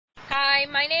Hi,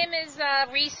 my name is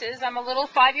Reeses. I'm a little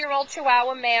 5-year-old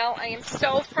Chihuahua male. I am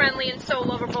so friendly and so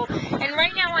lovable. And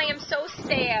right now I am so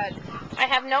sad. I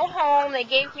have no home. They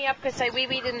gave me up because I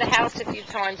wee-weed in the house a few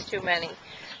times too many.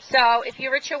 So if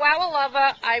you're a Chihuahua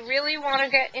lover, I really want to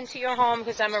get into your home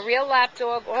because I'm a real lap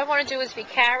dog. All I want to do is be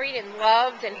carried and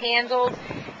loved and handled.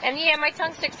 And yeah, my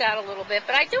tongue sticks out a little bit,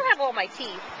 but I do have all my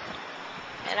teeth.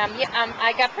 And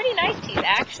I got pretty nice teeth,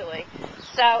 actually.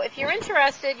 So if you're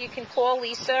interested, you can call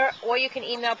Lisa, or you can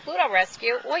email Pluto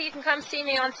Rescue, or you can come see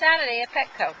me on Saturday at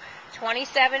Petco,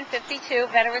 2752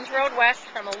 Veterans Road West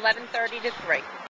from 11:30 to 3.